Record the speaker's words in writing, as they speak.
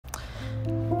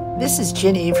This is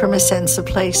Ginny from A Sense of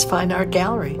Place Fine Art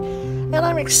Gallery, and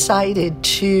I'm excited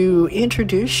to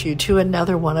introduce you to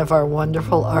another one of our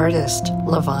wonderful artists,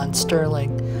 LaVone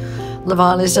Sterling.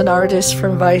 LaVone is an artist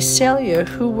from Visalia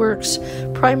who works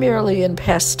primarily in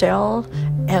pastel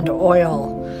and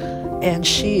oil, and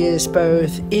she is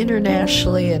both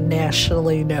internationally and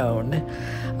nationally known.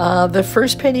 The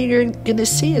first painting you're going to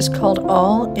see is called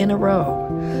All in a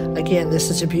Row. Again, this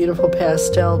is a beautiful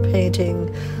pastel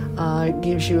painting. It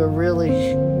gives you a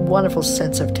really wonderful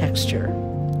sense of texture.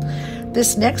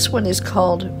 This next one is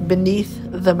called Beneath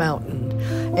the Mountain.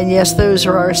 And yes, those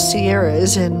are our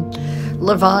Sierras, and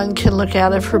LaVone can look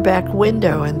out of her back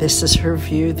window, and this is her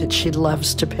view that she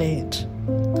loves to paint.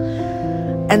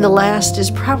 And the last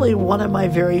is probably one of my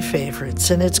very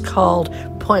favorites, and it's called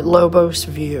Point Lobos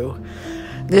View.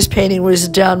 This painting was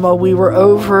done while we were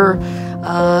over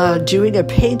doing a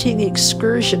painting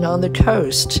excursion on the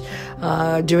coast,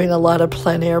 doing a lot of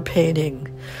plein air painting.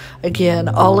 Again,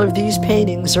 all of these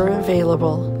paintings are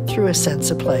available through A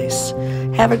Sense of Place.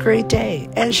 Have a great day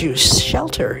as you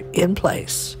shelter in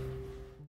place.